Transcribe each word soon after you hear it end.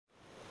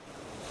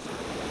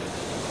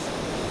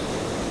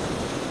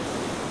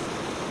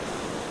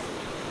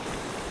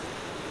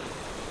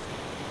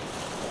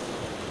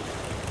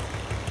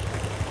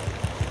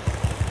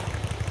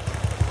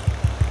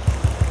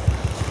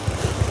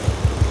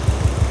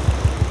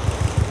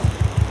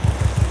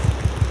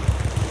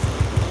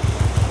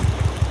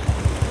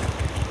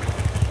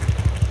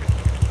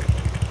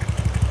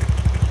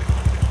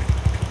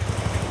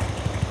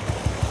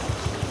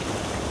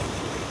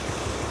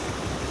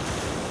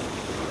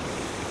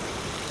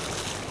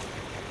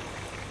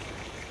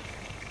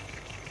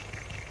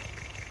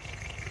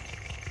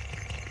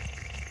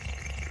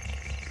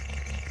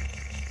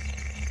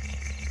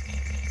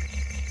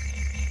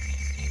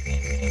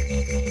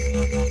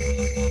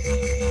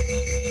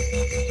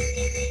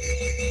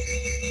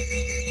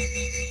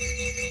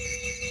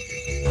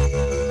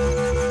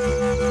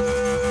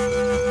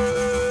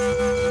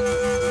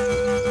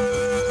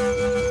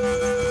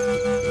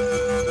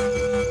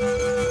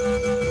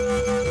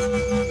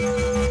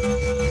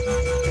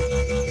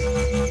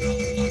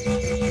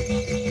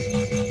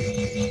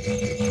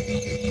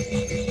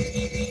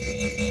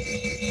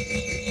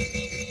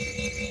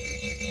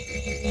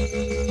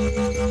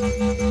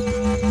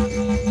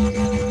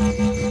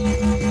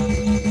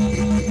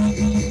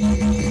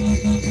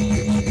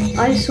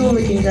I saw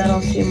it in the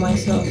RLC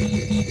myself 20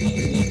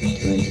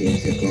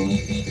 years ago.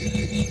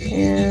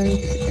 And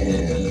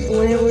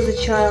when I was a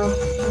child,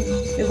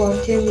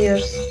 about 10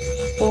 years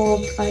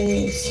old,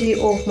 I see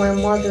of my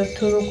mother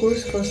to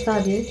Nukus for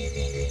study,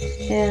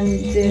 and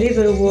the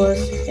river was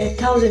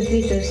 1,000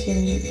 meters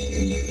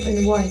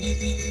in wide.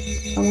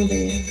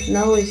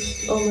 Now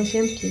it's almost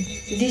empty.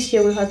 This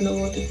year we had no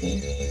water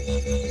there.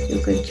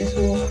 You could just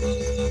walk.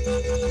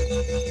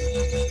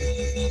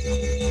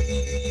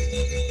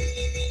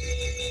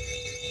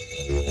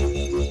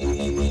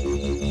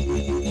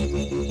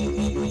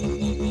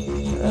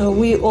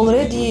 We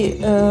already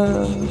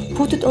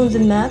put it on the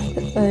map,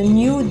 a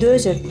new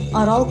desert,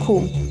 Aral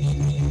Kum.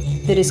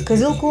 There is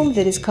Kızıl Kum,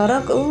 there is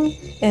Kara Kum,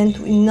 and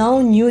now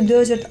new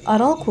desert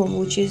Aral Kum,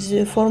 which is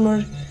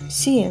former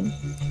Siem.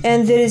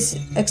 And there is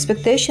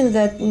expectation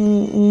that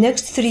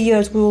next 3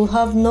 years we will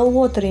have no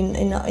water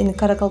in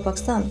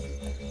Karakalpakstan.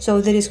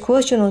 So there is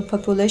question on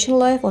population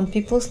life, on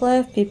people's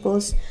life,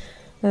 people's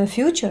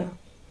future.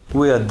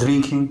 We are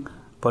drinking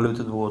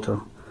polluted water.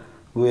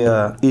 We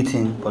are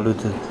eating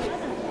polluted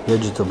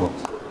vegetables.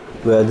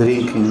 We are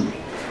drinking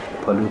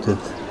polluted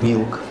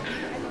milk.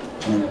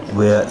 And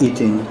we are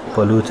eating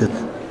polluted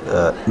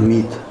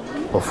meat.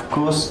 Of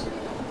course,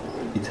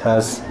 it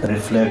has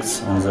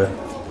reflects on the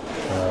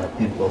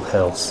people's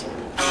health.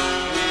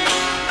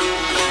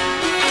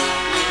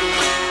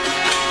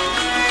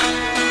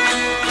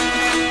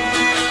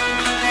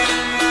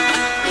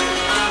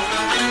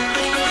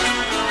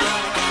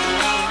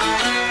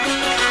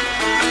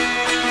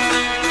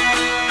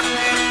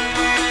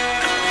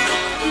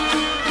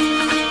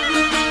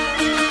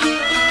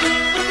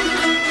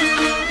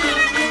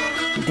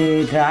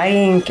 The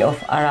drying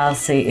of Aral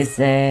Sea is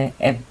a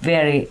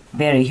very,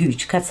 very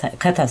huge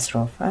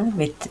catastrophe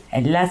with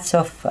lots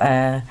of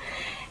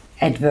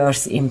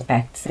adverse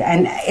impacts.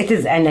 And it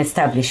is an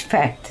established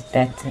fact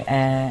that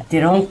the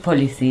wrong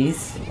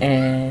policies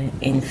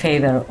in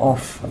favor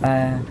of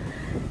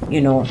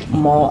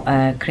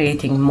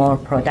creating more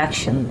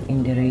production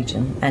in the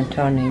region and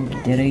turning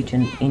the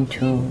region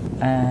into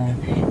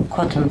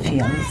cotton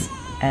fields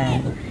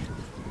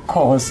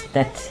caused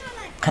that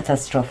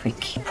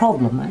catastrophic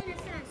problem.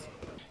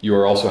 You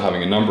are also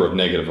having a number of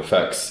negative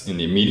effects in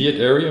the immediate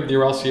area of the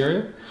Aral Sea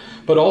area,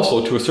 but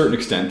also to a certain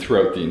extent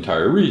throughout the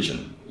entire region.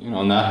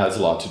 And that has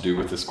a lot to do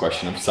with this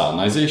question of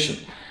salinization.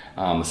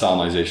 The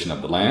salinization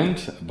of the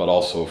land, but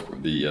also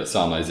the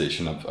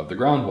salinization of the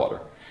groundwater.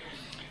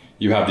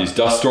 You have these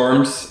dust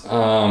storms,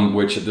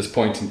 which at this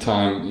point in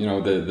time,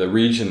 the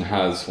region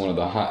has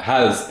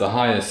the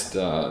highest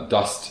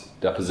dust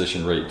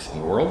deposition rate in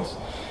the world.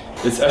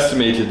 It's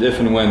estimated if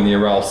and when the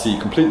Aral Sea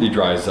completely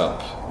dries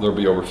up, there'll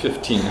be over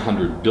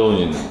 1,500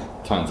 billion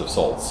tons of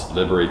salts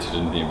liberated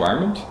into the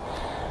environment.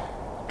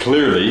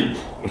 Clearly,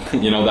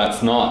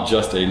 that's not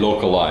just a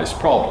localized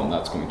problem.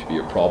 That's going to be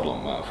a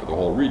problem for the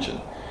whole region.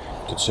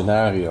 Het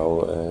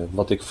scenario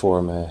wat ik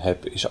voor me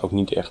heb is ook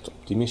niet echt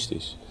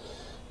optimistisch.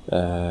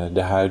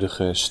 De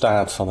huidige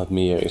staat van het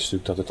meer is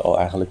natuurlijk dat het al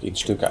eigenlijk in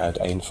stukken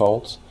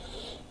uiteenvalt.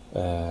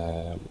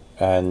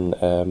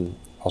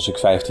 Als ik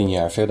 15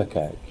 jaar verder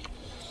kijk,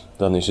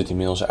 dan is het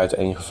inmiddels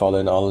uiteengevallen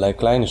in allerlei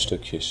kleine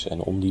stukjes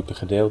en ondiepe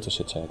gedeeltes,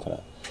 etc.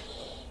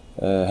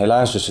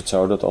 Helaas is het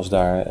zo dat als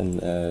daar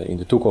in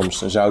de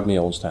toekomst een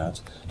zoutmeer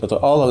ontstaat, dat er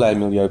allerlei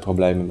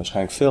milieuproblemen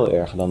waarschijnlijk veel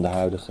erger dan de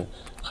huidige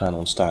gaan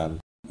ontstaan.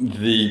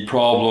 The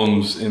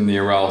problems in the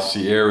Aral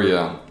Sea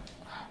area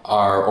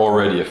are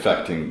already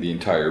affecting the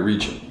entire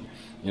region.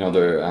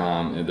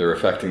 They're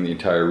affecting the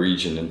entire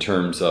region in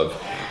terms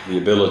of the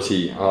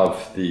ability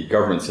of the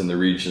governments in the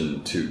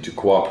region to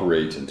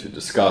cooperate and to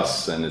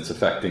discuss, and it's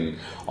affecting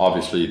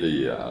obviously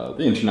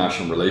the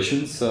international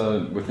relations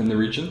within the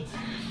region.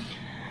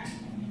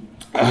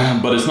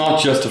 But it's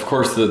not just, of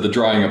course, the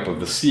drying up of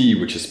the sea,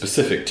 which is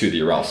specific to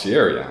the Aral Sea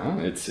area.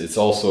 It's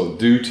also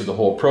due to the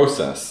whole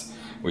process,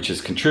 which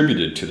has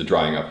contributed to the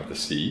drying up of the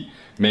sea,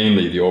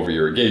 mainly the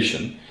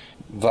over-irrigation.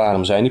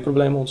 Waarom zijn die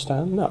problemen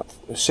ontstaan? Nou,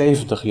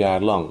 70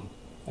 jaar lang.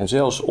 En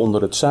zelfs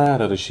onder het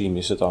Zarenregime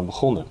is het al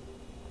begonnen.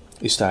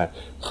 Is daar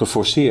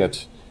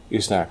geforceerd,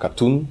 is daar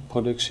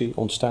katoenproductie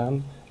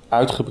ontstaan,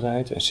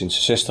 uitgebreid en sinds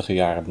de 60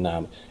 jaren met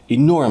name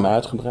enorm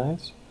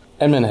uitgebreid.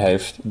 En men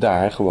heeft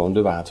daar gewoon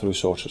de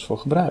waterresources voor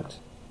gebruikt.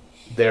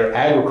 Their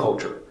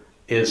agriculture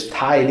is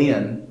tied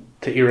in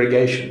to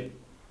irrigation.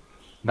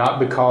 Not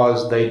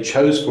because they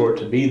chose for it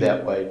to be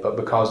that way, but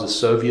because the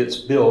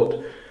Soviets built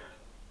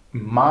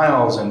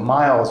miles and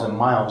miles and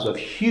miles of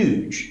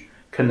huge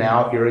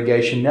canal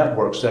irrigation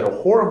networks that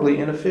are horribly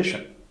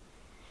inefficient.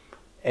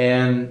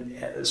 And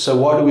so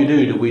what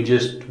do?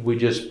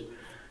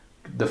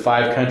 The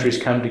 5 countries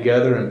come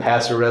together and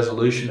pass a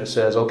resolution that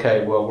says,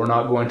 okay, well, we're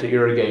not going to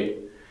irrigate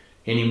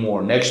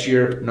anymore. Next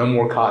year, no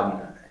more cotton.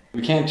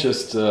 We can't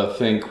just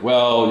think,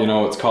 well,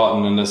 it's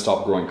cotton and let's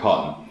stop growing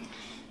cotton.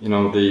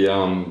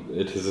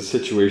 It is a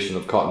situation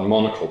of cotton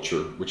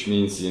monoculture, which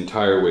means the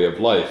entire way of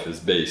life is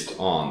based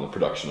on the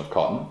production of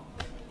cotton.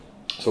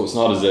 So it's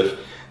not as if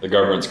The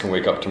governments can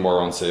wake up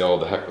tomorrow and say, oh,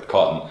 the heck with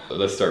cotton,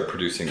 let's start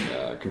producing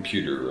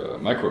computer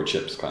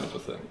microchips kind of a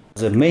thing.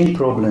 The main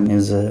problem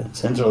in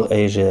Central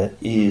Asia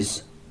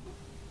is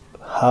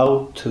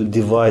how to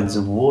divide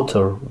the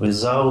water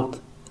without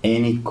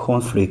any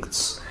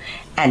conflicts.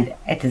 And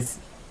it is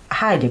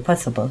highly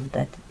possible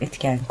that it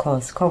can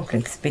cause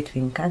conflicts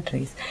between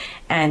countries.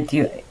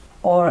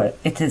 Or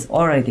it is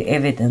already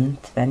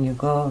evident when you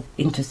go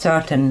into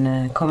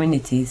certain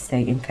communities,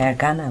 say in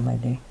Fergana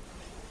Valley.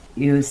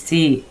 You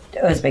see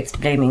Uzbeks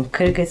blaming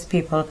Kyrgyz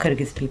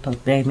people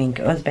blaming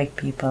Uzbek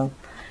people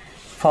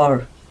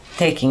for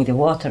taking the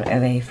water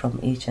away from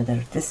each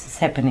other. This is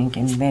happening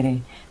in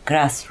very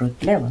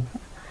grassroots level.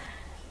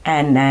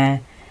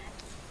 And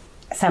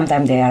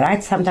sometimes they are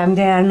right, sometimes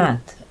they are not.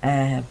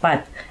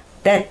 But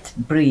that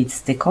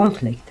breeds the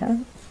conflict. Huh?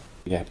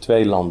 Je hebt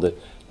twee landen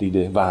die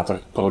de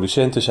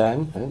waterproducenten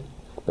zijn, hè?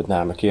 Met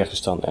name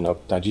Kyrgyzstan en ook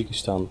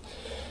Tajikistan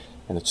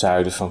en het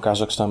zuiden van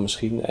Kazachstan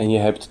misschien. En je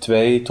hebt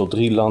 2 tot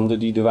 3 landen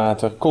die de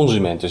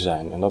waterconsumenten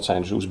zijn. En dat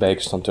zijn dus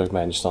Oezbekistan,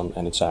 Turkmenistan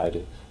en het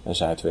zuiden en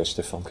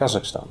zuidwesten van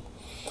Kazachstan.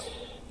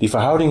 Die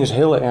verhouding is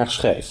heel erg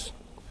scheef.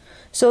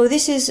 So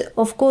this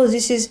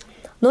is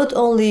not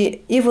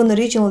only even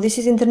regional, this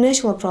is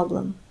international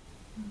problem.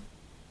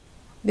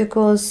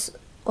 Because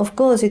of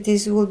course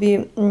it will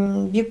be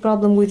a big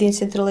problem within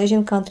Central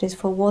Asian countries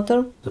for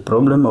water. The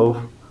problem of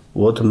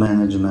water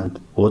management,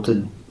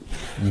 water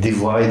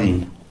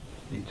dividing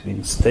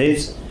between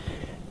states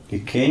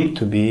became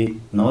to be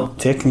not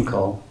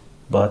technical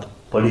but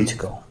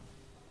political.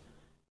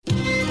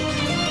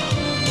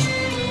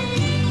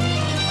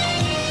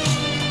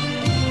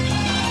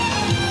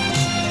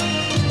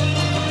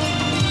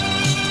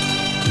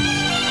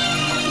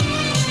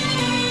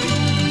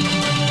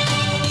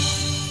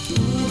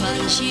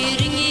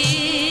 Şirin